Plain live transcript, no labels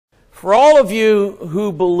For all of you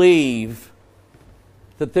who believe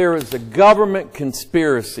that there is a government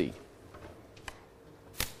conspiracy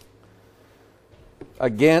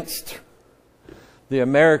against the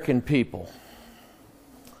American people,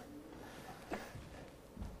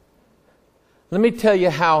 let me tell you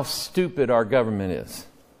how stupid our government is.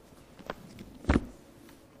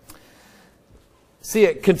 See,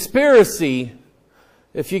 a conspiracy,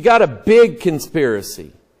 if you got a big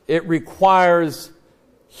conspiracy, it requires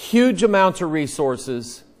huge amounts of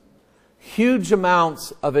resources, huge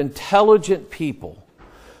amounts of intelligent people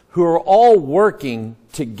who are all working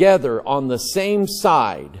together on the same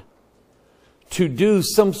side to do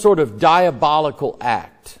some sort of diabolical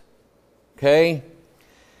act. Okay?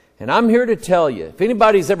 And I'm here to tell you, if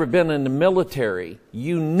anybody's ever been in the military,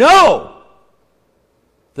 you know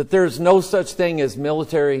that there's no such thing as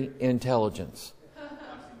military intelligence.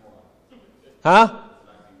 Huh?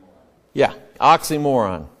 Yeah,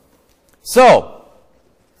 oxymoron. So,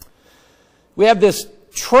 we have this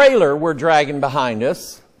trailer we're dragging behind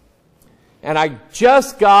us, and I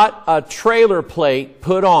just got a trailer plate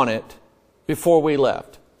put on it before we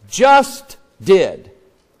left. Just did.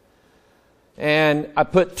 And I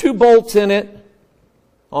put 2 bolts in it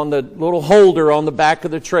on the little holder on the back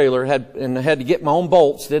of the trailer, and I had to get my own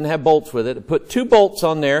bolts, didn't have bolts with it. I put 2 bolts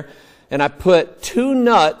on there, and I put 2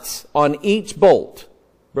 nuts on each bolt,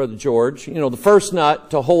 Brother George. You know, the first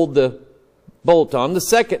nut to hold the bolt on, the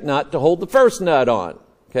second nut to hold the first nut on,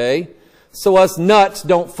 okay? So us nuts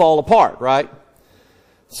don't fall apart, right?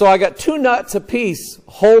 So I got 2 nuts apiece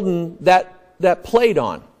holding that plate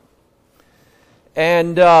on.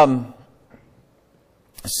 And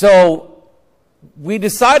so we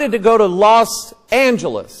decided to go to Los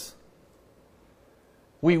Angeles.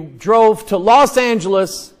 We drove to Los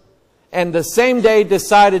Angeles and the same day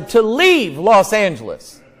decided to leave Los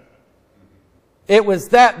Angeles. It was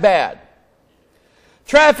that bad.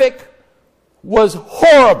 Traffic was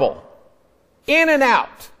horrible. In and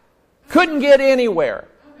out. Couldn't get anywhere.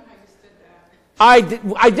 I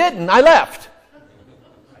didn't. I left.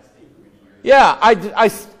 Yeah,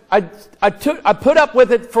 I put up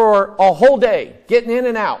with it for a whole day, getting in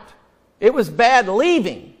and out. It was bad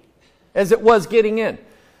leaving as it was getting in.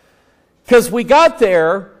 Because we got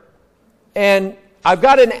there, and I've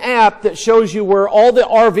got an app that shows you where all the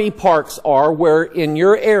RV parks are, where in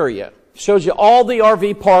your area. Shows you all the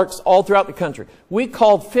RV parks all throughout the country. We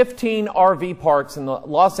called 15 RV parks in the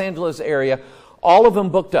Los Angeles area. All of them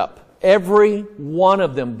booked up. Every one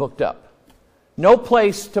of them booked up. No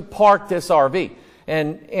place to park this RV.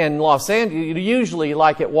 And in Los Angeles, usually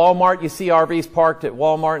like at Walmart, you see RVs parked at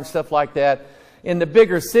Walmart and stuff like that. In the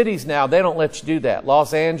bigger cities now, they don't let you do that.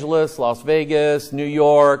 Los Angeles, Las Vegas, New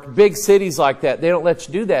York, big cities like that, they don't let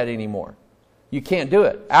you do that anymore. You can't do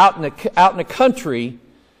it. Out in the country,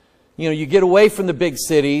 you know, you get away from the big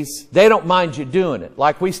cities, they don't mind you doing it.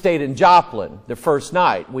 Like we stayed in Joplin the first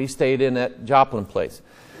night. We stayed in that Joplin place.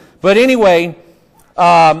 But anyway,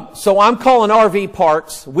 so I'm calling RV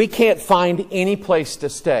parks. We can't find any place to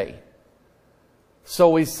stay. So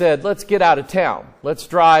we said, let's get out of town. Let's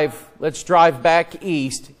drive back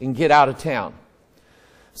east and get out of town.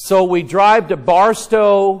 So we drive to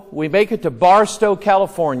Barstow. We make it to Barstow,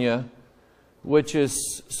 California, which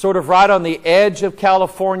is sort of right on the edge of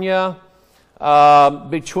California,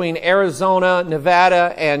 between Arizona,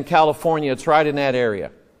 Nevada, and California. It's right in that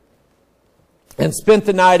area. And spent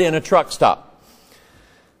the night in a truck stop.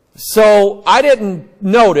 So I didn't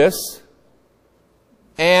notice,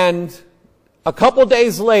 and a couple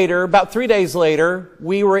days later, about 3 days later,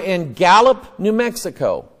 we were in Gallup, New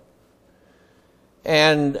Mexico,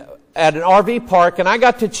 and at an RV park, and I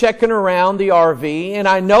got to checking around the RV, and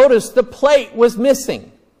I noticed the plate was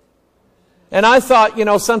missing. And I thought, you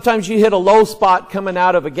know, sometimes you hit a low spot coming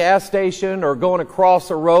out of a gas station or going across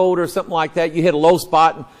a road or something like that. You hit a low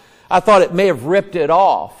spot, and I thought it may have ripped it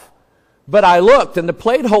off. But I looked, and the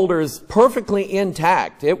plate holder is perfectly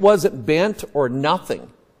intact. It wasn't bent or nothing.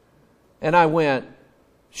 And I went,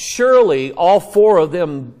 surely all 4 of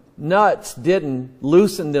them nuts didn't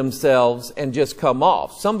loosen themselves and just come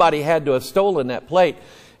off. Somebody had to have stolen that plate.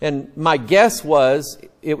 And my guess was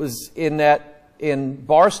it was in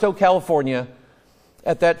Barstow, California,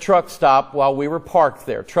 at that truck stop while we were parked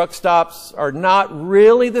there. Truck stops are not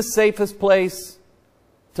really the safest place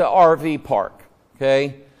to RV park,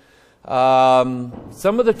 okay?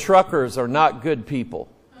 Some of the truckers are not good people,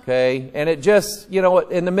 okay? And it just, you know,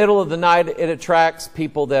 in the middle of the night, it attracts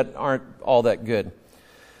people that aren't all that good.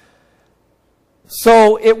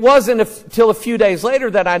 So it wasn't until a few days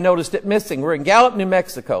later that I noticed it missing. We're in Gallup, New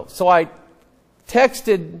Mexico. So I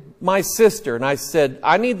texted my sister and I said,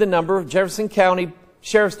 I need the number of Jefferson County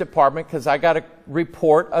Sheriff's Department because I got to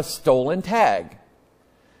report a stolen tag.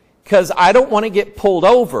 Because I don't want to get pulled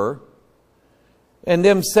over and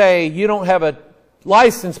them say, you don't have a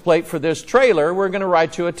license plate for this trailer, we're going to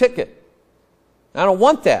write you a ticket. I don't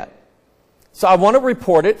want that. So I want to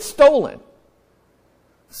report it stolen.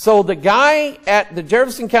 So the guy at the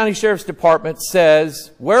Jefferson County Sheriff's Department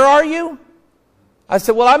says, where are you? I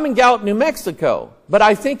said, well, I'm in Gallup, New Mexico, but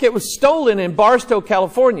I think it was stolen in Barstow,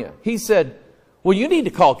 California. He said, well, you need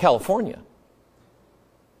to call California.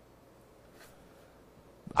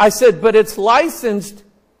 I said, but it's licensed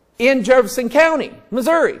in Jefferson County,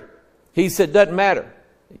 Missouri. He said, doesn't matter.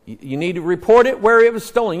 You need to report it where it was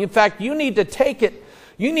stolen. In fact, you need to take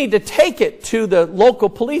it to the local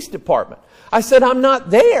police department. I said, I'm not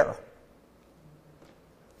there.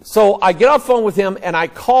 So I get off the phone with him and I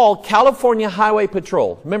call California Highway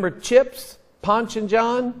Patrol. Remember Chips, Ponch and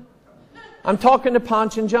John? I'm talking to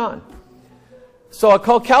Ponch and John. So I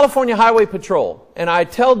call California Highway Patrol and I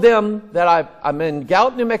tell them that I'm in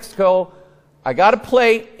Gallup, New Mexico. I got a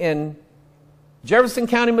plate in Jefferson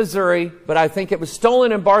County, Missouri, but I think it was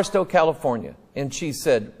stolen in Barstow, California. And she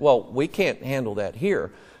said, well, we can't handle that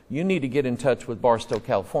here. You need to get in touch with Barstow,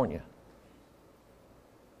 California.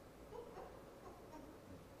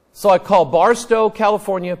 So I called Barstow,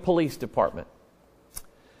 California Police Department.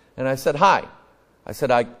 And I said, hi. I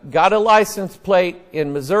said, I got a license plate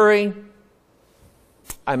in Missouri.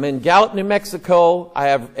 I'm in Gallup, New Mexico. I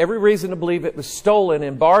have every reason to believe it was stolen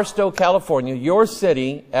in Barstow, California, your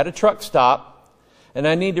city, at a truck stop. And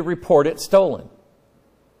I need to report it stolen.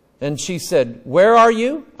 And she said, where are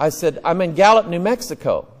you? I said, I'm in Gallup, New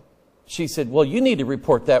Mexico. She said, well, you need to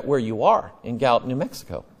report that where you are, in Gallup, New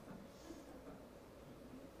Mexico.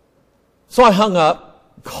 So I hung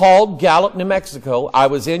up, called Gallup, New Mexico. I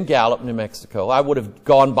was in Gallup, New Mexico. I would have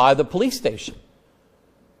gone by the police station.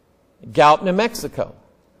 Gallup, New Mexico.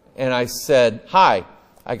 And I said, hi,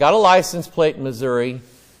 I got a license plate in Missouri.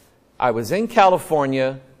 I was in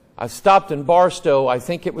California. I stopped in Barstow. I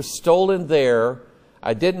think it was stolen there.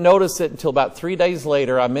 I didn't notice it until about 3 days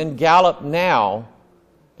later. I'm in Gallup now,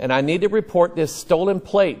 and I need to report this stolen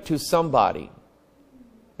plate to somebody.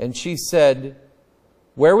 And she said,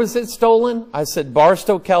 where was it stolen? I said,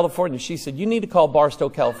 Barstow, California. She said, you need to call Barstow,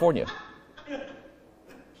 California.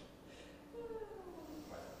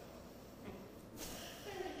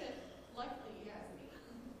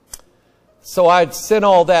 So I'd sent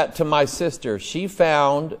all that to my sister. She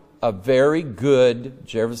found a very good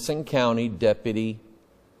Jefferson County deputy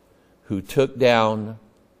who took down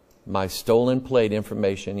my stolen plate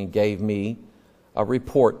information and gave me a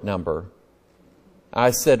report number.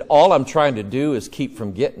 I said, all I'm trying to do is keep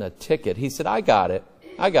from getting a ticket. He said, I got it.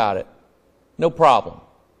 I got it. No problem.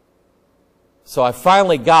 So I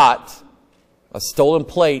finally got a stolen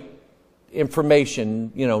plate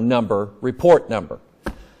information, number, report number.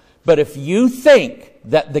 But if you think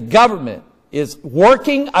that the government is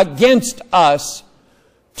working against us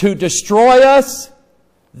to destroy us,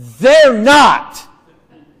 they're not.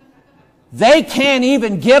 They can't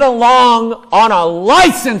even get along on a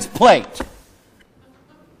license plate,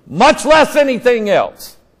 much less anything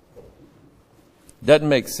else. Doesn't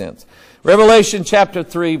make sense. Revelation chapter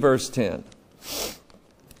 3, verse 10.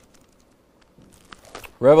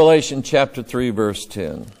 Revelation chapter 3, verse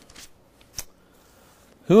 10.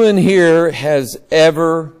 Who in here has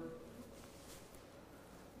ever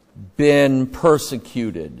been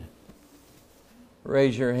persecuted?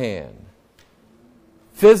 Raise your hand.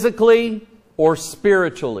 Physically or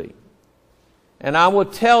spiritually. And I will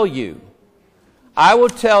tell you,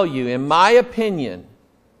 in my opinion,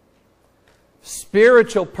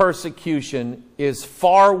 spiritual persecution is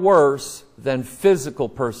far worse than physical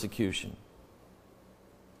persecution.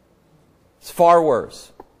 It's far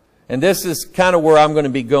worse. And this is kind of where I'm going to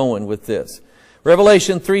be going with this.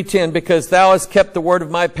 Revelation 3:10, because thou hast kept the word of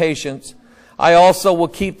my patience, I also will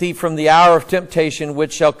keep thee from the hour of temptation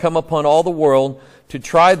which shall come upon all the world to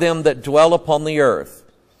try them that dwell upon the earth.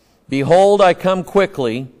 Behold, I come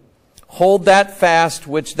quickly. Hold that fast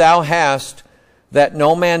which thou hast, that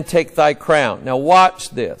no man take thy crown. Now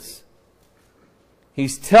watch this.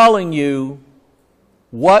 He's telling you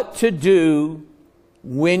what to do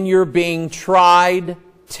when you're being tried,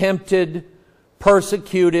 tempted,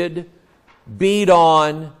 persecuted, beat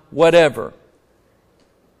on, whatever.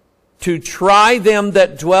 To try them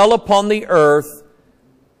that dwell upon the earth.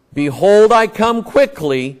 Behold, I come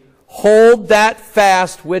quickly. Hold that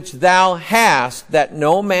fast which thou hast, that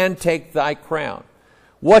no man take thy crown.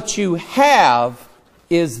 What you have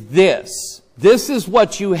is this. This is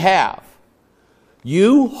what you have.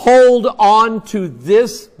 You hold on to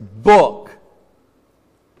this book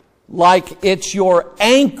like it's your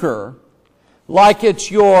anchor, like it's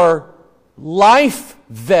your life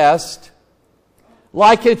vest,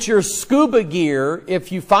 like it's your scuba gear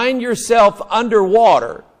if you find yourself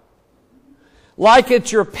underwater, like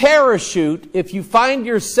it's your parachute if you find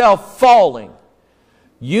yourself falling.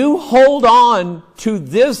 You hold on to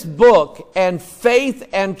this book and faith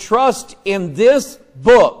and trust in this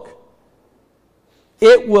book.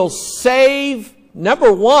 It will save,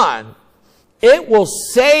 number one, it will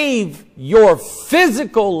save your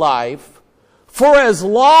physical life for as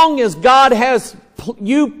long as God has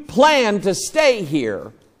you planned to stay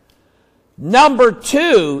here. Number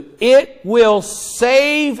two, it will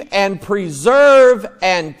save and preserve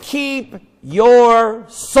and keep your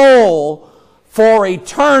soul for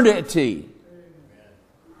eternity.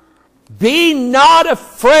 Be not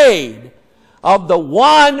afraid of the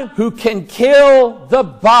one who can kill the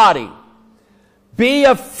body. Be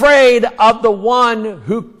afraid of the one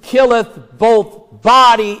who killeth both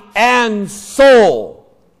body and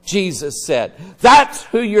soul, Jesus said. That's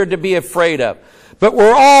who you're to be afraid of. But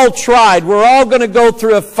we're all tried. We're all going to go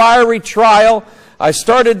through a fiery trial. I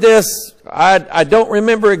started this, I don't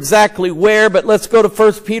remember exactly where, but let's go to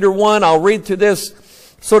 1 Peter 1. I'll read through this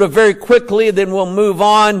sort of very quickly, then we'll move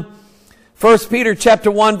on. 1 Peter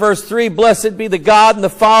chapter 1, verse 3, Blessed be the God and the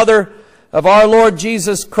Father of our Lord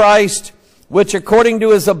Jesus Christ, which according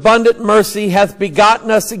to his abundant mercy hath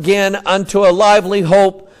begotten us again unto a lively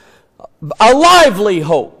hope. A lively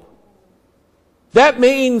hope. That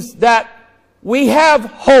means that we have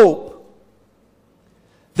hope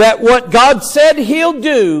that what God said He'll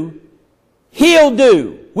do, He'll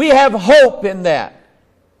do. We have hope in that.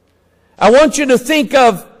 I want you to think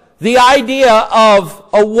of the idea of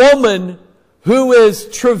a woman who is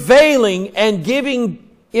travailing and giving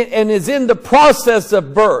and is in the process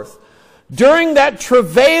of birth. During that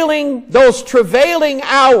those travailing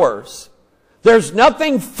hours, there's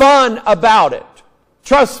nothing fun about it.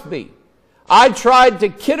 Trust me. I tried to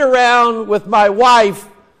kid around with my wife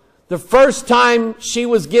the first time she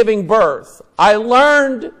was giving birth. I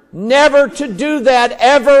learned never to do that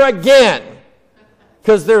ever again,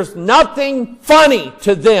 because there's nothing funny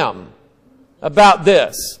to them about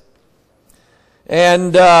this.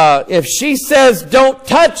 And if she says, don't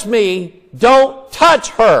touch me, don't touch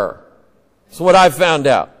her. That's what I found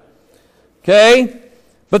out. Okay?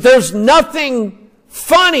 But there's nothing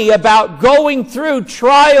funny about going through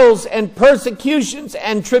trials and persecutions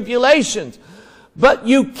and tribulations. But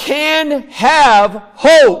you can have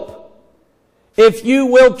hope if you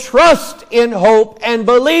will trust in hope and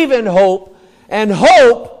believe in hope. And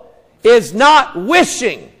hope is not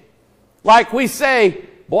wishing. Like we say,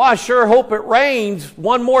 boy, I sure hope it rains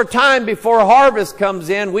one more time before harvest comes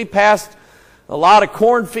in. We passed a lot of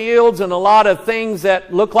cornfields and a lot of things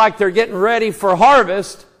that look like they're getting ready for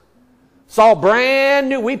harvest. Saw brand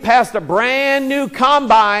new, we passed a brand new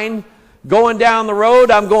combine going down the road.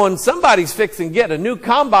 I'm going, somebody's fixing to get a new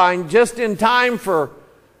combine just in time for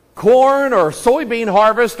corn or soybean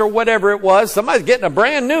harvest or whatever it was. Somebody's getting a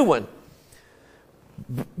brand new one.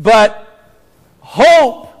 But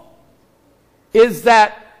hope is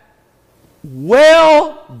that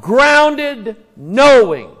well-grounded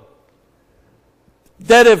knowing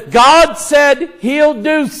that if God said He'll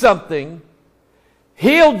do something,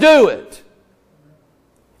 He'll do it.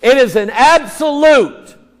 It is an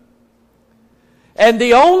absolute. And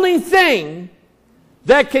the only thing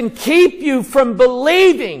that can keep you from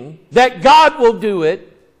believing that God will do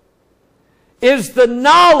it is the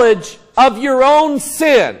knowledge of your own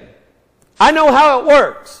sin. I know how it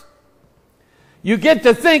works. You get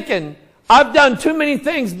to thinking, I've done too many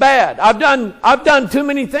things bad. I've done too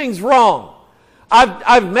many things wrong.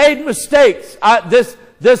 I've made mistakes.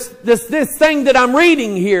 This thing that I'm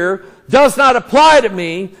reading here does not apply to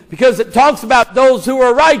me because it talks about those who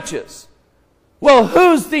are righteous. Well,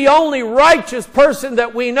 who's the only righteous person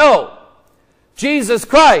that we know? Jesus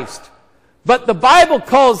Christ. But the Bible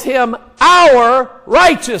calls Him our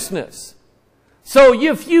righteousness. So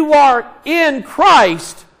if you are in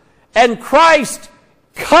Christ and Christ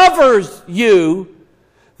covers you,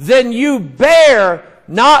 then you bear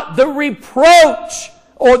not the reproach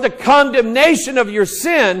or the condemnation of your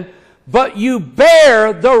sin, but you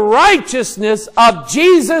bear the righteousness of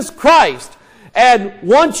Jesus Christ. And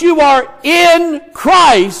once you are in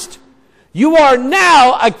Christ, you are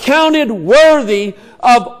now accounted worthy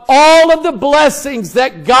of all of the blessings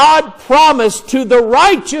that God promised to the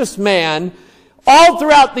righteous man all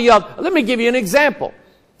throughout the earth. Let me give you an example.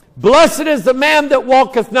 Blessed is the man that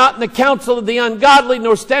walketh not in the counsel of the ungodly,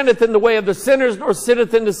 nor standeth in the way of the sinners, nor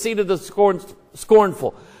sitteth in the seat of the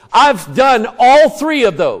scornful. I've done all three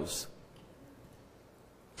of those.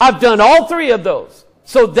 I've done all three of those.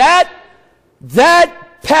 So that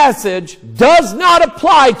passage does not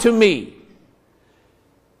apply to me.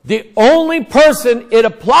 The only person it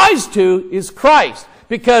applies to is Christ,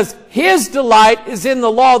 because His delight is in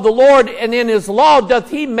the law of the Lord, and in His law doth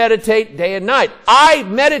He meditate day and night. I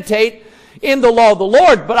meditate in the law of the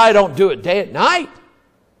Lord, but I don't do it day and night.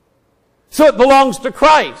 So it belongs to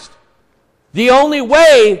Christ. The only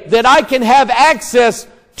way that I can have access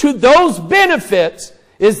to those benefits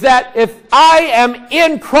is that if I am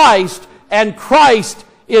in Christ and Christ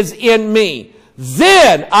is in me,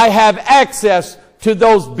 then I have access to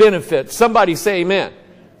those benefits. Somebody say amen.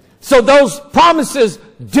 So those promises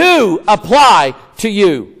do apply to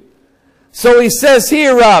you. So he says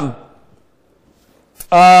here,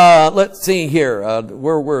 let's see here,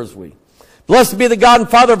 where is we? Blessed be the God and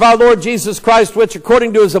Father of our Lord Jesus Christ, which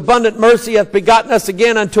according to His abundant mercy hath begotten us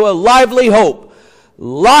again unto a lively hope.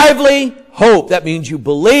 Lively hope. That means you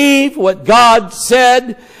believe what God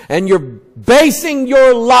said and you're basing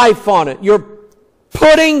your life on it. You're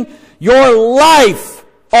putting your life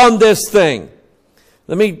on this thing.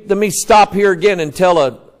 Let me stop here again and tell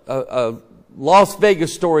a Las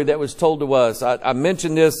Vegas story that was told to us. I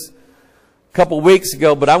mentioned this a couple weeks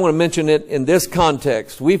ago, but I want to mention it in this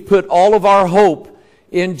context. We've put all of our hope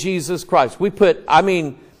in Jesus Christ.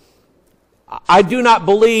 I do not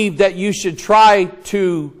believe that you should try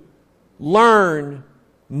to learn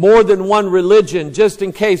more than one religion just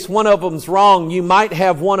in case one of them's wrong. You might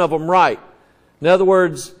have one of them right. In other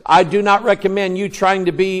words, I do not recommend you trying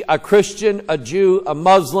to be a Christian, a Jew, a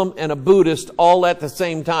Muslim, and a Buddhist all at the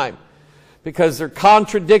same time, because they're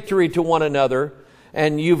contradictory to one another,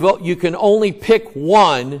 and you can only pick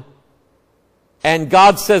one. And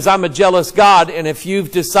God says, I'm a jealous God, and if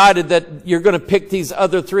you've decided that you're going to pick these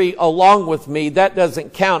other three along with me, that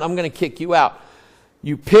doesn't count. I'm going to kick you out.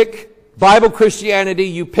 You pick Bible Christianity,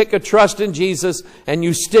 you pick a trust in Jesus, and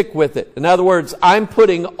you stick with it. In other words, I'm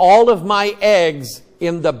putting all of my eggs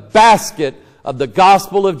in the basket of the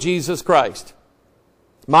gospel of Jesus Christ.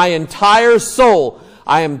 My entire soul,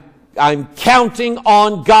 I'm counting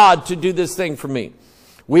on God to do this thing for me.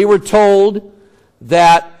 We were told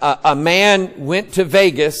that a man went to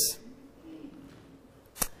Vegas,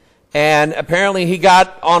 and apparently he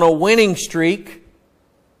got on a winning streak,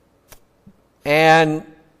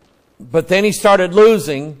 but then he started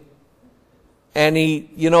losing, and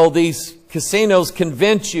these casinos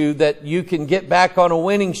convince you that you can get back on a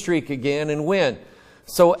winning streak again and win.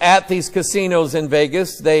 So at these casinos in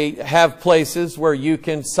Vegas, they have places where you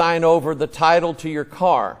can sign over the title to your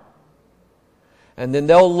car. And then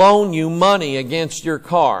they'll loan you money against your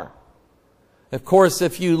car. Of course,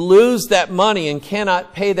 if you lose that money and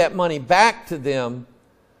cannot pay that money back to them,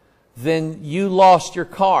 then you lost your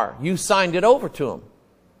car. You signed it over to them.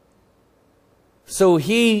 So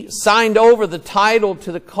he signed over the title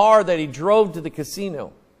to the car that he drove to the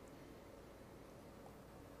casino.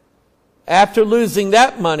 After losing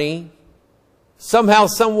that money, somehow,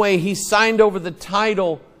 some way, he signed over the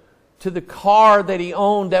title to the car that he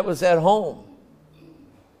owned that was at home.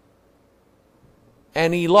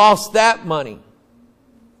 And he lost that money.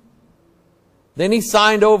 Then he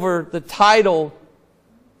signed over the title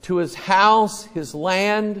to his house, his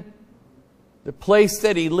land, the place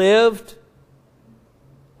that he lived.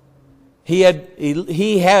 He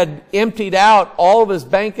had emptied out all of his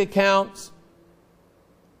bank accounts,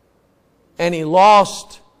 and he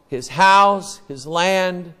lost his house, his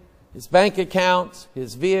land, his bank accounts,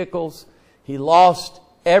 his vehicles. He lost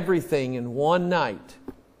everything in one night.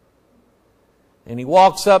 And he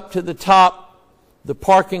walks up to the top, the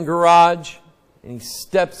parking garage, and he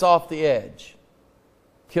steps off the edge,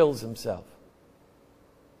 kills himself.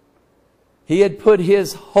 He had put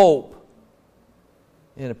his hope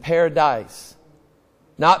in a paradise.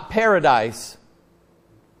 Not paradise,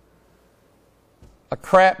 a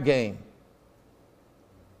crap game.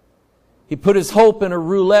 He put his hope in a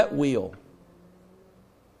roulette wheel.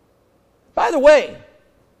 By the way,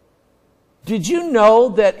 did you know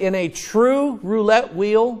that in a true roulette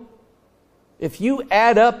wheel, if you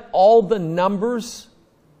add up all the numbers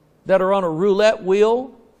that are on a roulette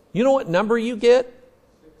wheel, you know what number you get?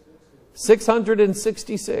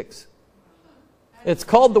 666. It's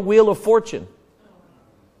called the Wheel of Fortune.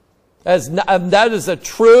 That is a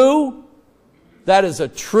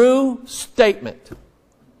true statement.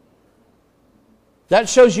 That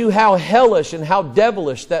shows you how hellish and how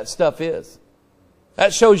devilish that stuff is.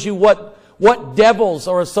 That shows you what devils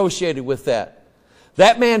are associated with that.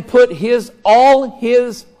 That man put all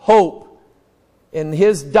his hope in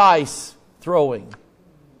his dice throwing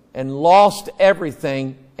and lost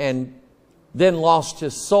everything, and then lost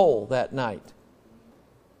his soul that night.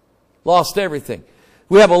 Lost everything.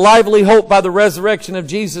 We have a lively hope by the resurrection of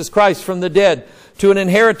Jesus Christ from the dead, to an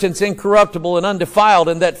inheritance incorruptible and undefiled,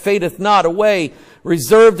 and that fadeth not away,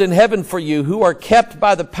 reserved in heaven for you, who are kept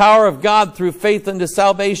by the power of God through faith unto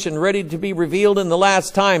salvation, ready to be revealed in the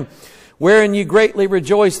last time, wherein you greatly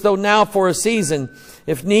rejoice, though now for a season,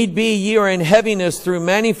 if need be, ye are in heaviness through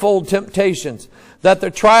manifold temptations, that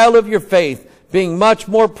the trial of your faith, being much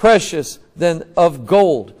more precious than of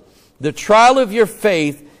gold. The trial of your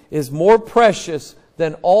faith is more precious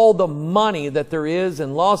than all the money that there is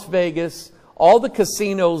in Las Vegas, all the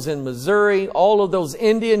casinos in Missouri, all of those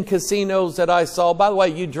Indian casinos that I saw. By the way,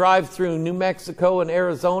 you drive through New Mexico and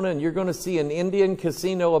Arizona and you're going to see an Indian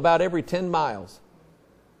casino about every 10 miles.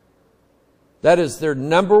 That is their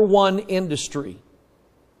number one industry,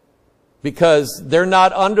 because they're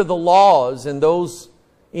not under the laws in those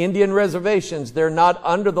Indian reservations. They're not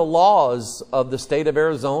under the laws of the state of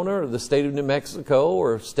Arizona or the state of New Mexico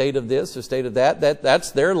or state of this or state of that.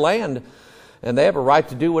 That's their land. And they have a right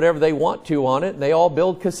to do whatever they want to on it. And they all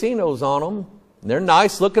build casinos on them. And they're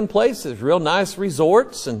nice looking places, real nice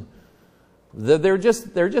resorts. And they're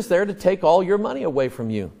just there to take all your money away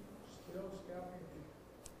from you.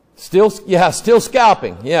 Still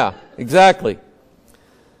scalping. Yeah, exactly.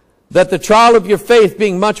 That the trial of your faith,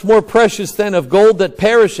 being much more precious than of gold that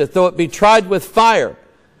perisheth, though it be tried with fire,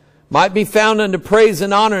 might be found unto praise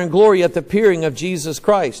and honor and glory at the appearing of Jesus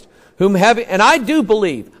Christ. Whom having, and I do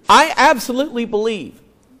believe, I absolutely believe,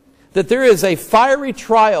 that there is a fiery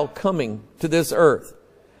trial coming to this earth.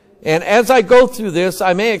 And as I go through this,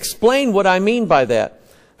 I may explain what I mean by that.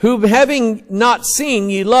 Whom having not seen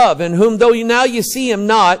ye love, and whom though now ye see him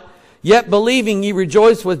not, yet believing ye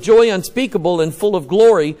rejoice with joy unspeakable and full of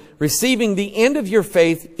glory, receiving the end of your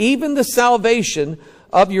faith, even the salvation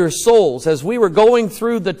of your souls. As we were going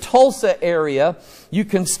through the Tulsa area, you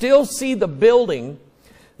can still see the building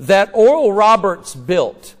that Oral Roberts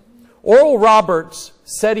built. Oral Roberts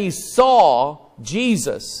said he saw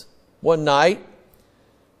Jesus one night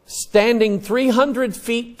standing 300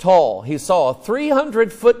 feet tall. He saw a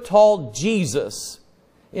 300-foot tall Jesus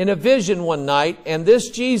in a vision one night, and this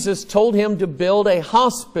Jesus told him to build a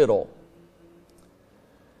hospital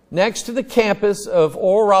next to the campus of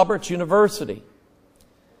Oral Roberts University.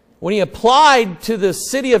 When he applied to the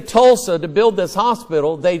city of Tulsa to build this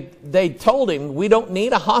hospital, they told him, we don't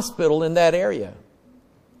need a hospital in that area.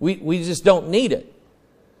 We just don't need it.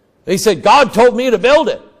 He said, God told me to build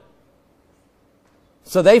it.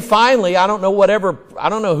 So they finally, I don't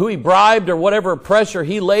know who he bribed or whatever pressure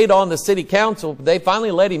he laid on the city council, but they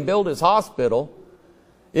finally let him build his hospital.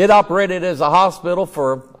 It operated as a hospital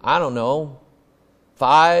for,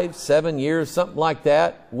 5, 7 years, something like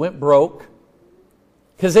that. Went broke.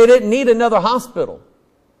 Because they didn't need another hospital.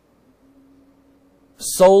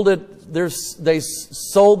 Sold it. They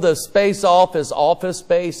sold the space off as office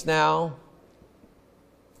space now.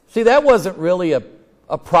 See, that wasn't really a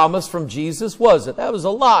promise from Jesus, was it? That was a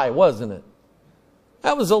lie, wasn't it?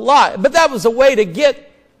 That was a lie. But that was a way to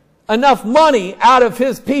get enough money out of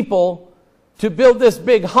his people to build this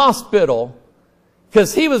big hospital.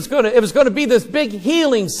 Because it was going to be this big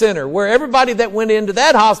healing center where everybody that went into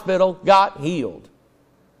that hospital got healed.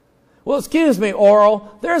 Well, excuse me,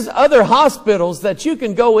 Oral, there's other hospitals that you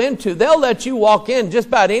can go into. They'll let you walk in just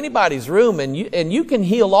about anybody's room and you can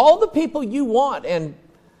heal all the people you want and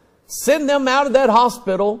send them out of that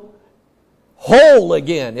hospital whole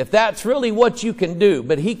again, if that's really what you can do.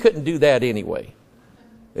 But he couldn't do that anyway.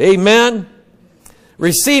 Amen.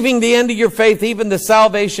 Receiving the end of your faith, even the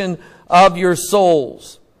salvation of your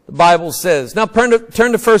souls, the Bible says. Now turn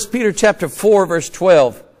to 1 Peter chapter 4, verse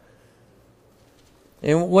 12.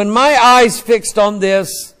 And when my eyes fixed on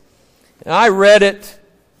this, and I read it,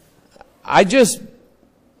 God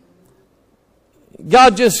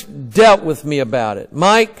just dealt with me about it.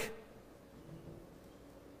 Mike,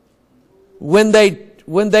 when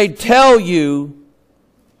they tell you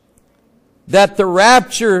that the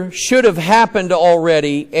rapture should have happened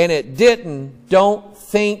already and it didn't, don't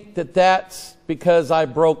think that that's because I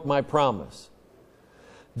broke my promise.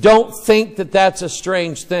 Don't think that that's a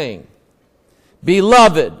strange thing.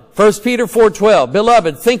 Beloved, 1 Peter 4:12,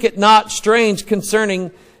 beloved, think it not strange concerning,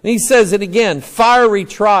 and he says it again, fiery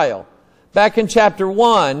trial. Back in chapter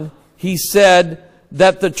 1, he said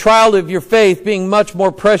that the trial of your faith being much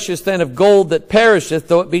more precious than of gold that perisheth,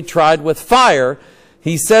 though it be tried with fire.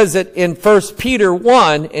 He says it in 1 Peter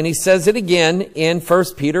 1, and he says it again in 1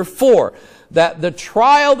 Peter 4, that the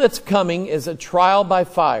trial that's coming is a trial by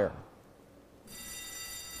fire.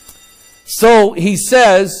 So he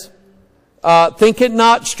says, Think it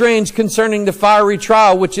not strange concerning the fiery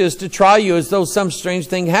trial, which is to try you as though some strange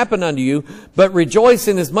thing happened unto you. But rejoice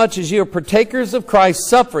inasmuch as you are partakers of Christ's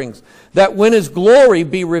sufferings, that when his glory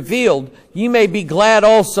be revealed, ye may be glad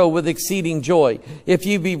also with exceeding joy. If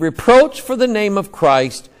ye be reproached for the name of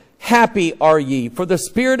Christ, happy are ye. For the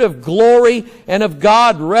Spirit of glory and of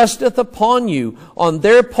God resteth upon you. On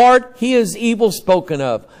their part he is evil spoken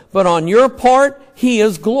of, but on your part he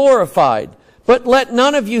is glorified. But let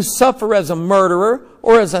none of you suffer as a murderer,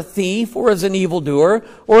 or as a thief, or as an evildoer,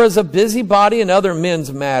 or as a busybody in other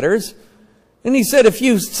men's matters. And he said, if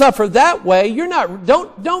you suffer that way,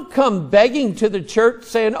 don't come begging to the church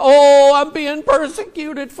saying, oh, I'm being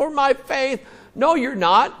persecuted for my faith. No, you're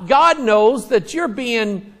not. God knows that you're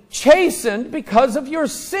being chastened because of your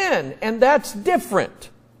sin, and that's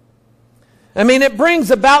different. I mean, it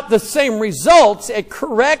brings about the same results. It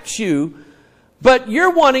corrects you. But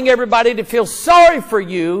you're wanting everybody to feel sorry for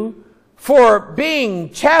you for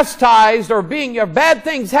being chastised or bad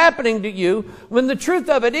things happening to you, when the truth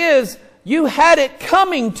of it is, you had it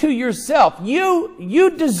coming to yourself.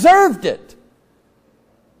 You deserved it.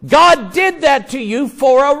 God did that to you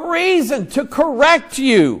for a reason, to correct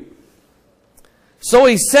you. So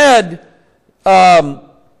he said, verse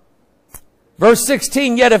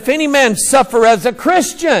 16, yet if any man suffer as a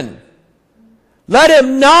Christian, let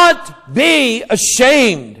him not be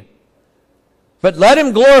ashamed, but let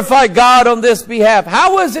him glorify God on this behalf.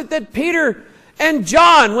 How was it that Peter and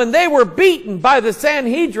John, when they were beaten by the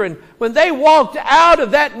Sanhedrin, when they walked out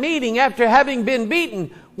of that meeting after having been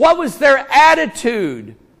beaten, what was their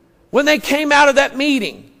attitude when they came out of that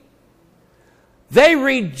meeting? They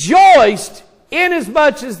rejoiced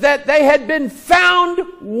inasmuch as that they had been found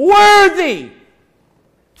worthy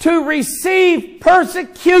to receive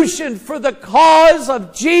persecution for the cause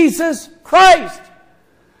of Jesus Christ.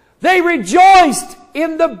 They rejoiced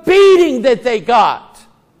in the beating that they got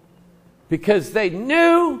because they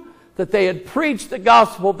knew that they had preached the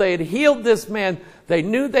gospel, they had healed this man, they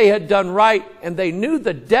knew they had done right, and they knew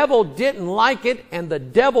the devil didn't like it, and the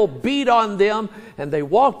devil beat on them, and they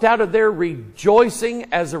walked out of there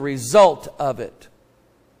rejoicing as a result of it.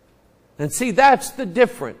 And see, that's the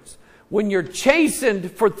difference. When you're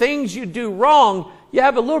chastened for things you do wrong, you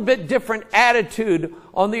have a little bit different attitude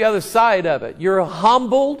on the other side of it. You're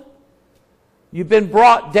humbled. You've been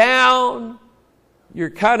brought down. You're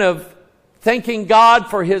kind of thanking God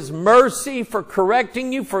for his mercy, for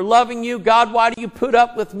correcting you, for loving you. God, why do you put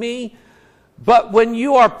up with me? But when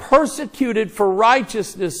you are persecuted for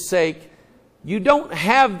righteousness' sake, you don't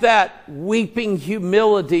have that weeping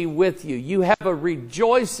humility with you. You have a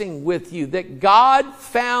rejoicing with you that God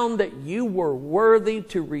found that you were worthy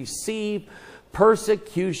to receive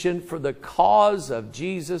persecution for the cause of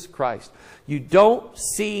Jesus Christ. You don't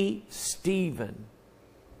see Stephen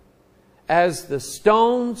as the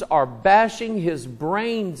stones are bashing his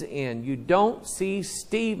brains in. You don't see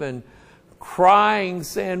Stephen crying,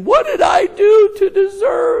 saying, what did I do to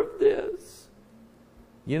deserve this?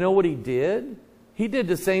 You know what he did? He did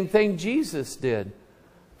the same thing Jesus did.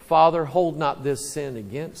 Father, hold not this sin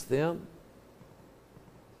against them.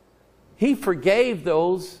 He forgave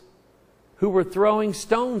those who were throwing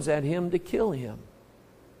stones at him to kill him.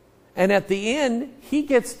 And at the end, he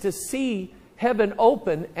gets to see heaven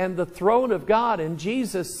open and the throne of God and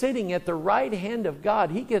Jesus sitting at the right hand of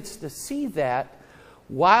God. He gets to see that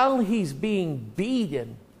while he's being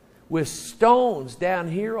beaten with stones down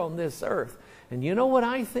here on this earth. And you know what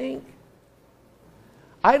I think?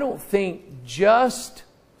 I don't think just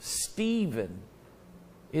Stephen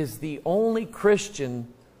is the only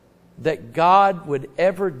Christian that God would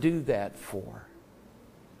ever do that for.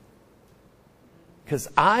 Because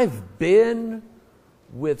I've been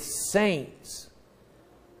with saints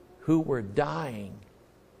who were dying,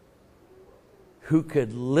 who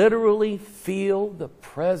could literally feel the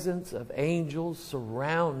presence of angels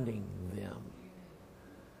surrounding them.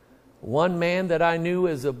 One man that I knew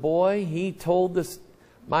as a boy, he told us,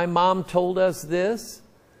 my mom told us this,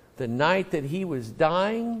 the night that he was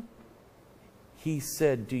dying, he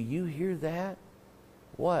said, do you hear that?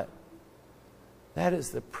 What? That is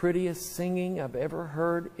the prettiest singing I've ever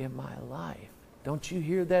heard in my life. Don't you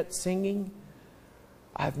hear that singing?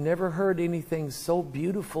 I've never heard anything so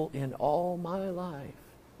beautiful in all my life.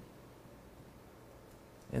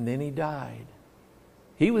 And then he died.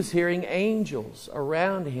 He was hearing angels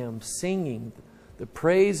around him singing the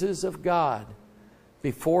praises of God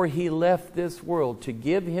before he left this world to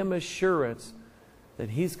give him assurance that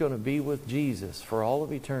he's going to be with Jesus for all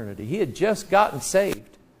of eternity. He had just gotten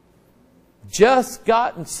saved. Just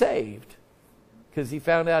gotten saved. Because he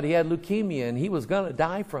found out he had leukemia and he was going to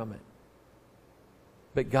die from it.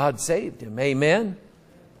 But God saved him. Amen?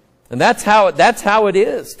 And that's how it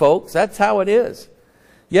is, folks. That's how it is.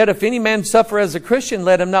 Yet if any man suffer as a Christian,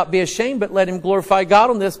 let him not be ashamed, but let him glorify God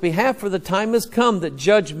on this behalf. For the time has come that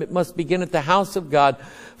judgment must begin at the house of God.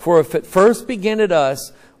 For if it first begin at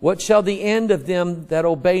us, what shall the end of them that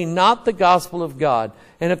obey not the gospel of God?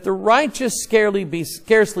 And if the righteous scarcely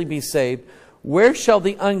be saved, where shall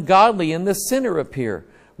the ungodly and the sinner appear?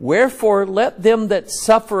 Wherefore let them that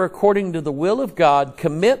suffer according to the will of God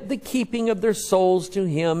commit the keeping of their souls to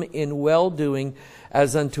Him in well-doing,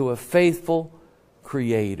 as unto a faithful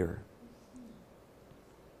Creator.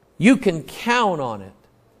 You can count on it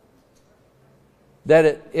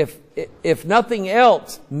that if nothing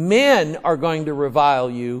else, men are going to revile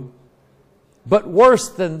you. But worse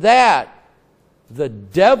than that, the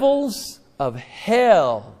devils of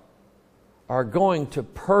hell are going to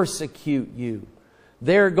persecute you.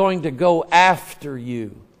 They're going to go after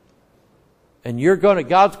you. And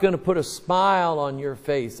God's going to put a smile on your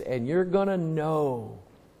face, and you're going to know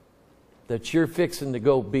that you're fixing to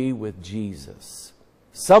go be with Jesus.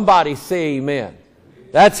 Somebody say amen.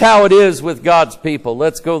 That's how it is with God's people.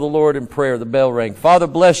 Let's go to the Lord in prayer. The bell rang. Father,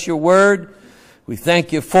 bless your word. We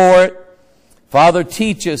thank you for it. Father,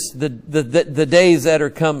 teach us the days that are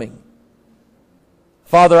coming.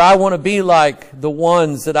 Father, I want to be like the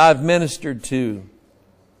ones that I've ministered to,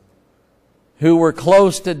 who were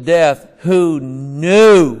close to death, who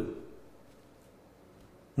knew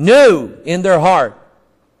in their heart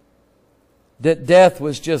that death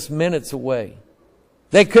was just minutes away.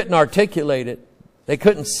 They couldn't articulate it. They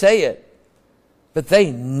couldn't say it. But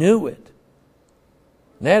they knew it.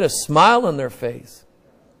 And they had a smile on their face.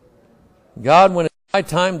 God, when it's my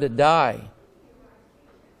time to die,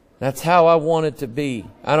 that's how I want it to be.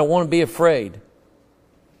 I don't want to be afraid.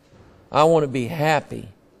 I want to be happy.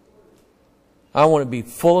 I want to be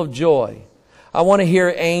full of joy. I want to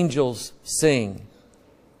hear angels sing,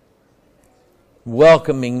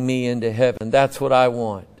 welcoming me into heaven. That's what I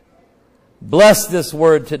want. Bless this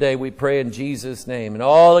word today, we pray in Jesus' name. And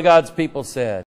all of God's people said,